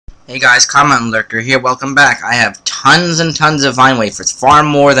Hey guys, CommentLurker here, welcome back. I have tons and tons of vine wafers, far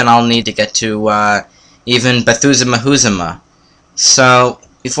more than I'll need to get to even Bethuzima. So,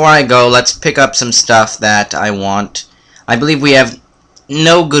 before I go, let's pick up some stuff that I want. I believe we have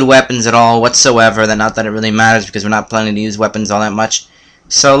no good weapons at all whatsoever, not that it really matters because we're not planning to use weapons all that much.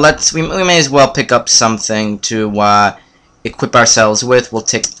 So we may as well pick up something to equip ourselves with. We'll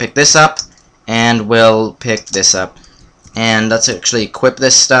pick this up, and we'll pick this up. And let's actually equip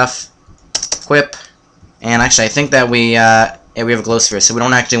this stuff. Equip. And actually, I think that we have a glow sphere, so we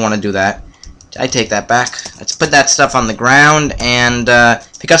don't actually want to do that. I take that back. Let's put that stuff on the ground and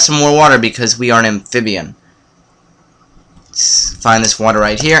pick up some more water because we are an amphibian. Let's find this water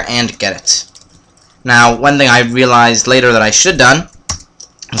right here and get it. Now, one thing I realized later that I should have done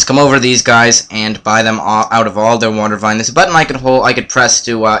is come over to these guys and buy them out of all their water vine. There's a button I could press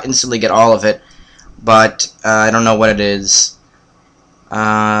to instantly get all of it. But I don't know what it is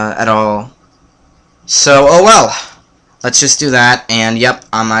at all. So, oh well. Let's just do that. And yep,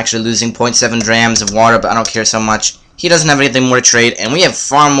 I'm actually losing 0.7 grams of water, but I don't care so much. He doesn't have anything more to trade, and we have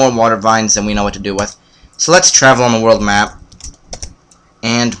far more water vines than we know what to do with. So let's travel on the world map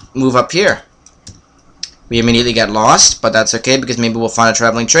and move up here. We immediately get lost, but that's okay because maybe we'll find a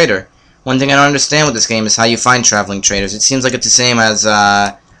traveling trader. One thing I don't understand with this game is how you find traveling traders. It seems like it's the same as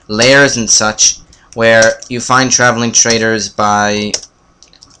layers and such, where you find traveling traders by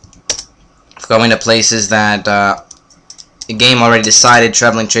going to places that the game already decided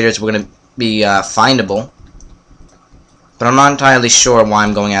traveling traders were going to be findable. But I'm not entirely sure why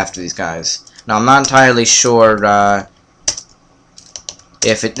I'm going after these guys. Now, I'm not entirely sure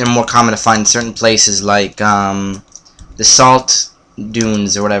if they're more common to find in certain places like the Salt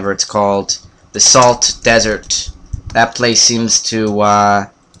Dunes or whatever it's called. The Salt Desert. That place seems to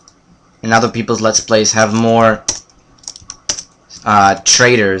and other people's Let's Plays have more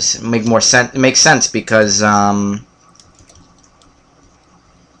traders. It makes sense because I'm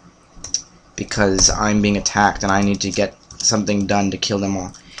being attacked and I need to get something done to kill them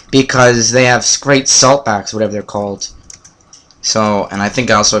all. Because they have great saltbacks, whatever they're called. So, and I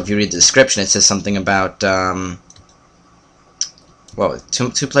think also if you read the description, it says something about well,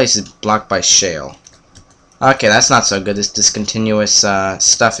 two places blocked by shale. Okay, that's not so good. This discontinuous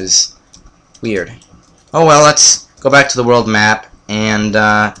stuff is weird. Oh well, let's go back to the world map and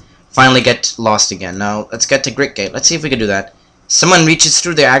finally get lost again. Now, let's get to Grit Gate. Let's see if we can do that. Someone reaches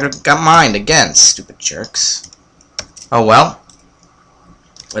through the aggregate mine again. Stupid jerks. Oh well.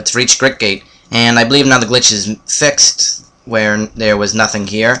 Let's reach Grit Gate. And I believe now the glitch is fixed where there was nothing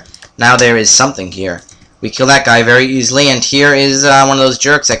here. Now there is something here. We kill that guy very easily, and here is one of those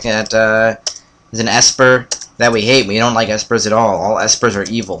jerks that is an Esper that we hate. We don't like Espers at all. All Espers are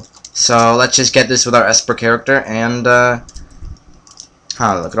evil. So let's just get this with our Esper character, and look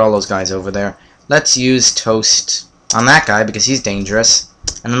at all those guys over there. Let's use Toast on that guy because he's dangerous,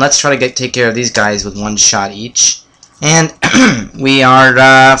 and then let's try to take care of these guys with one shot each. And we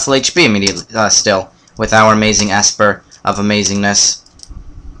are full HP immediately still with our amazing Esper of amazingness.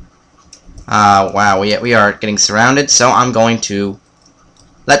 Wow, we are getting surrounded, so I'm going to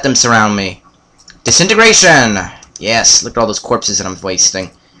let them surround me. Disintegration! Yes, look at all those corpses that I'm wasting.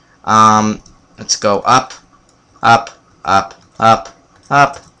 Let's go up, up, up, up,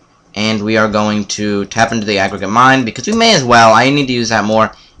 up, and we are going to tap into the aggregate mine, because we may as well. I need to use that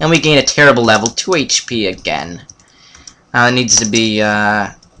more, and we gain a terrible level, 2 HP again. It needs to be,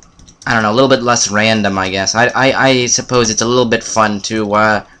 I don't know, a little bit less random, I guess. I suppose it's a little bit fun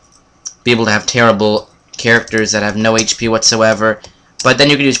to, be able to have terrible characters that have no HP whatsoever, but then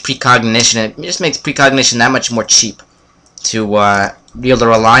you can use precognition, and it just makes precognition that much more cheap to, be able to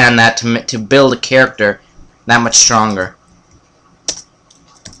rely on that to build a character that much stronger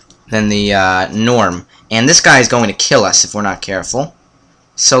than the norm. And this guy is going to kill us if we're not careful.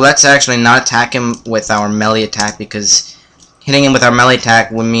 So let's actually not attack him with our melee attack, because hitting him with our melee attack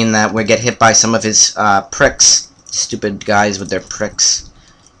would mean that we get hit by some of his pricks. Stupid guys with their pricks.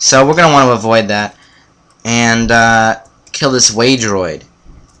 So we're going to want to avoid that and kill this Waydroid.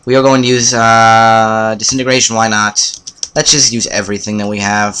 We are going to use disintegration. Why not? Let's just use everything that we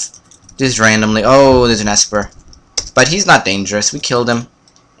have. Just randomly. Oh, there's an Esper. But he's not dangerous. We killed him.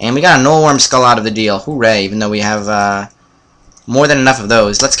 And we got a Nullworm Skull out of the deal. Hooray, even though we have more than enough of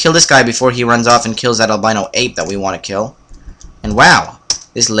those. Let's kill this guy before he runs off and kills that albino ape that we want to kill. And wow,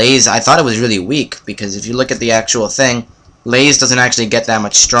 this Laze, I thought it was really weak, because if you look at the actual thing, Laze doesn't actually get that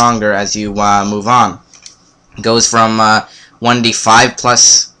much stronger as you move on. It goes from 1d5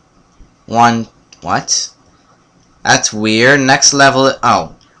 plus 1... What? That's weird. Next level...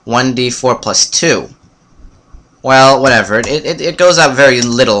 Oh, 1d4 plus 2. Well, whatever. It goes up very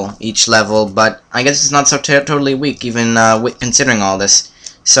little each level, but I guess it's not so totally weak, even considering all this.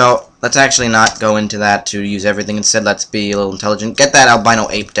 So, let's actually not go into that to use everything. Instead, let's be a little intelligent. Get that albino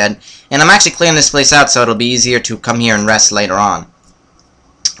ape dead. And I'm actually clearing this place out, so it'll be easier to come here and rest later on.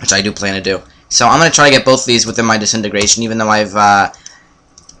 Which I do plan to do. So, I'm going to try to get both of these within my disintegration, even though I've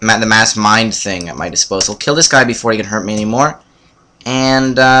the mass mind thing at my disposal. Kill this guy before he can hurt me anymore.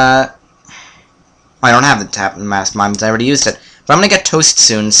 And, I don't have the mass mind, I already used it. But I'm going to get toast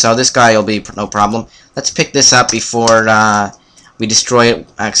soon, so this guy will be no problem. Let's pick this up before we destroy it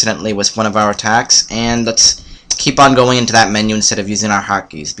accidentally with one of our attacks. And let's keep on going into that menu instead of using our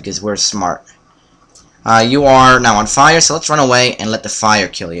hotkeys, because we're smart. You are now on fire, so let's run away and let the fire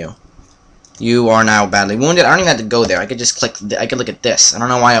kill you. You are now badly wounded. I don't even have to go there. I could just click. I could look at this. I don't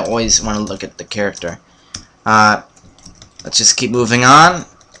know why I always want to look at the character. Let's just keep moving on.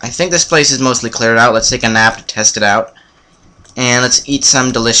 I think this place is mostly cleared out. Let's take a nap to test it out. And let's eat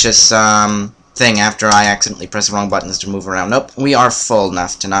some delicious thing after I accidentally press the wrong buttons to move around. Nope, we are full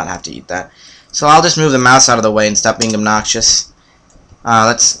enough to not have to eat that. So I'll just move the mouse out of the way and stop being obnoxious.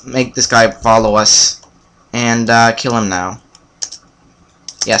 Let's make this guy follow us. And kill him now.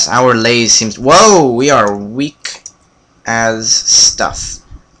 Yes, our laze seems... Whoa! We are weak as stuff.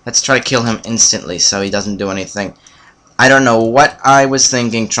 Let's try to kill him instantly so he doesn't do anything. I don't know what I was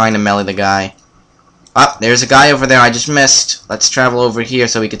thinking trying to melee the guy. Oh, there's a guy over there I just missed. Let's travel over here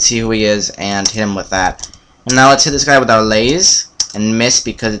so we can see who he is and hit him with that. And now let's hit this guy with our laze and miss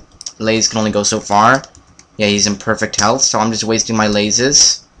because laze can only go so far. Yeah, he's in perfect health, so I'm just wasting my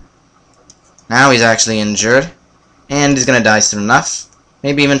lazes. Now he's actually injured. And he's gonna die soon enough.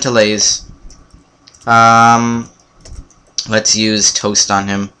 Maybe even to laze. Let's use toast on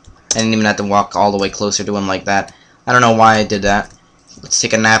him. I didn't even have to walk all the way closer to him like that. I don't know why I did that. Let's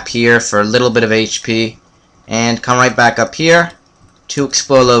take a nap here for a little bit of HP. And come right back up here to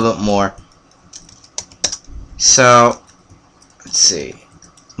explore a little bit more. So, let's see.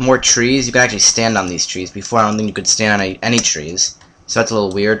 More trees. You can actually stand on these trees. Before, I don't think you could stand on any trees. So that's a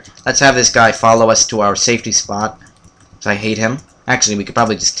little weird. Let's have this guy follow us to our safety spot. So I hate him. Actually, we could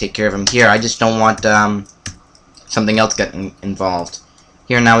probably just take care of him here. I just don't want something else getting involved.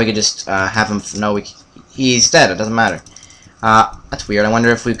 Here now we could just have him... No, he's dead. It doesn't matter. That's weird. I wonder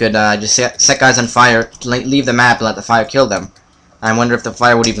if we could just set guys on fire, leave the map, and let the fire kill them. I wonder if the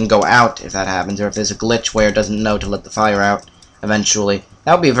fire would even go out if that happens, or if there's a glitch where it doesn't know to let the fire out eventually.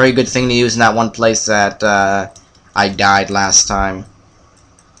 That would be a very good thing to use in that one place that I died last time.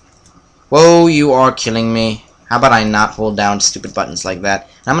 Whoa, you are killing me. How about I not hold down stupid buttons like that?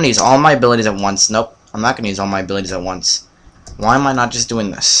 I'm going to use all my abilities at once. Nope, I'm not going to use all my abilities at once. Why am I not just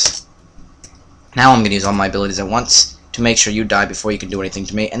doing this? Now I'm going to use all my abilities at once to make sure you die before you can do anything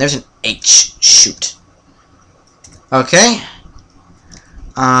to me. And there's an H. Shoot. Okay.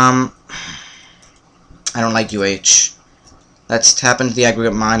 I don't like you, H. Let's tap into the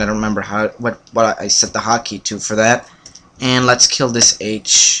aggregate mind. I don't remember what I set the hotkey to for that. And let's kill this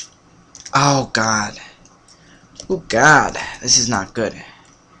H. Oh, God. Oh, God. This is not good.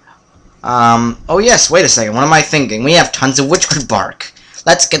 Oh, yes. Wait a second. What am I thinking? We have tons of witchwood bark.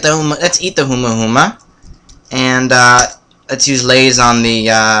 Let's eat the huma huma. And, let's use laze on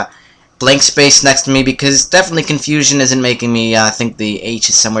the, blank space next to me, because definitely confusion isn't making me, think the H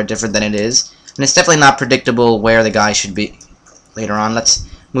is somewhere different than it is. And it's definitely not predictable where the guy should be later on. Let's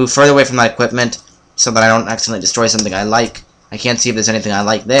move further away from that equipment so that I don't accidentally destroy something I like. I can't see if there's anything I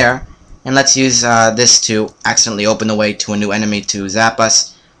like there. And let's use this to accidentally open the way to a new enemy to zap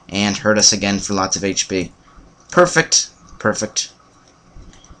us and hurt us again for lots of HP. Perfect. Perfect.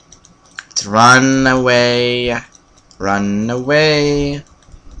 Let's run away. Run away.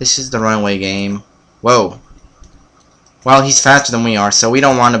 This is the runaway game. Whoa. Well, he's faster than we are, so we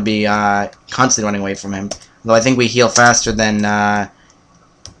don't want to be constantly running away from him. Though I think we heal faster than and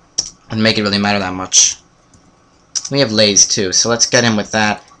make it really matter that much. We have laze too, so let's get him with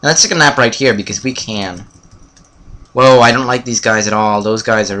that. And let's take a nap right here because we can. Whoa, I don't like these guys at all. Those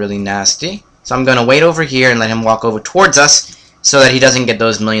guys are really nasty. So I'm going to wait over here and let him walk over towards us so that he doesn't get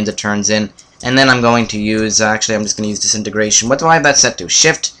those millions of turns in. And then I'm going to use, actually I'm just going to use disintegration. What do I have that set to?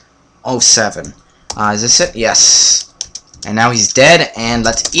 Shift 07. Is this it? Yes. And now he's dead, and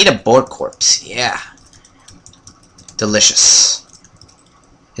let's eat a boar corpse. Yeah. Delicious.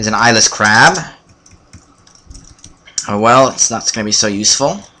 Here's an eyeless crab. Oh well, it's not going to be so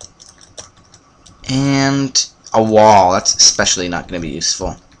useful. And a wall. That's especially not going to be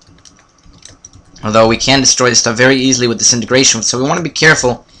useful. Although we can destroy this stuff very easily with disintegration, so we want to be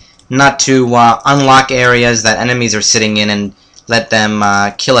careful not to unlock areas that enemies are sitting in and let them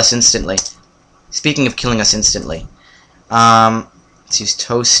kill us instantly. Speaking of killing us instantly. Let's use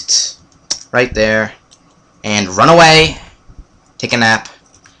toast right there. And run away. Take a nap.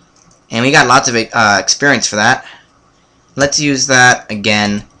 And we got lots of experience for that. Let's use that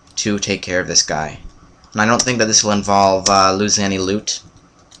again to take care of this guy. And I don't think that this will involve losing any loot.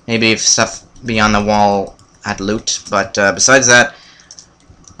 Maybe if stuff beyond the wall had loot, but besides that,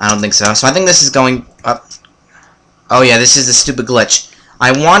 I don't think so. So I think this is going up. Oh yeah, this is the stupid glitch.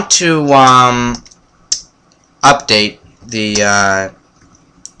 I want to update the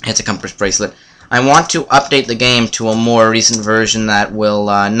it's a compass bracelet. I want to update the game to a more recent version that will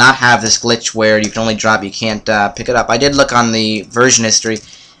not have this glitch where you can only drop, you can't pick it up. I did look on the version history,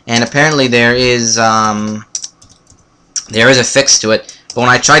 and apparently there is a fix to it. But when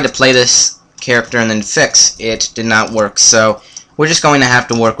I tried to play this character and then fix, it did not work. So we're just going to have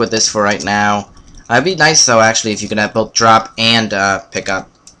to work with this for right now. It'd be nice though, actually, if you could have both drop and pick up,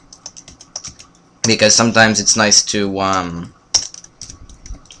 because sometimes it's nice to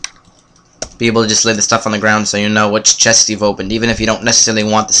be able to just lay the stuff on the ground so you know which chest you've opened, even if you don't necessarily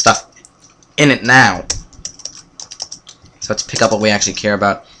want the stuff in it now. So let's pick up what we actually care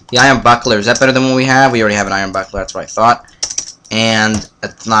about. The iron buckler, is that better than what we have? We already have an iron buckler, that's what I thought. And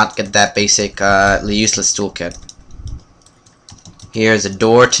let's not get that basic, useless toolkit. Here's a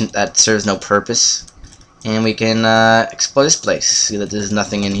door that serves no purpose. And we can explore this place. See that there's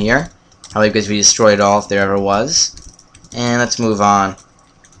nothing in here. Probably because we destroyed it all if there ever was. And let's move on.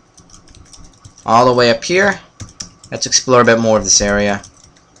 All the way up here. Let's explore a bit more of this area.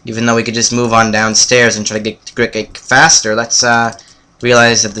 Even though we could just move on downstairs and try to get faster, let's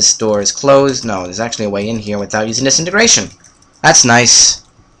realize that this door is closed. No, there's actually a way in here without using disintegration. That's nice.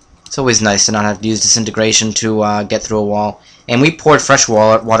 It's always nice to not have to use disintegration to get through a wall. And we poured fresh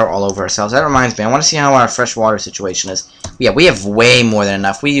water all over ourselves. That reminds me, I want to see how our fresh water situation is. Yeah, we have way more than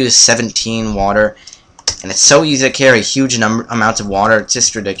enough. We use 17 water. And it's so easy to carry huge amounts of water. It's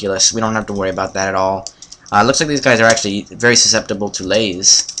just ridiculous. We don't have to worry about that at all. It looks like these guys are actually very susceptible to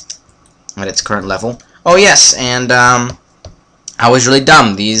lays at its current level. Oh yes, and I was really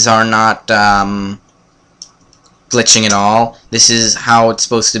dumb. These are not glitching at all. This is how it's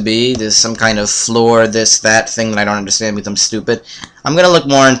supposed to be. There's some kind of floor, this, that thing that I don't understand because I'm stupid. I'm going to look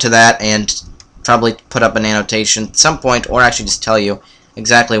more into that and probably put up an annotation at some point, or actually just tell you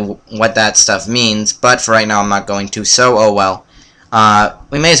exactly what that stuff means, but for right now I'm not going to, so oh well.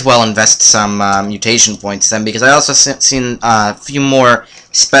 We may as well invest some mutation points then, because I also seen a few more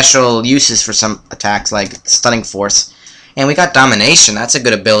special uses for some attacks, like Stunning Force. And we got Domination, that's a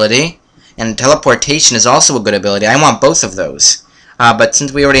good ability. And Teleportation is also a good ability. I want both of those. But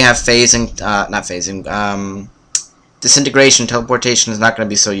since we already have Phasing, not Phasing, Disintegration, Teleportation is not going to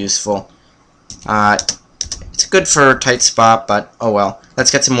be so useful. It's good for a tight spot, but oh well.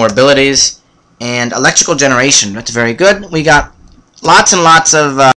 Let's get some more abilities. And Electrical Generation, that's very good. We got lots and lots of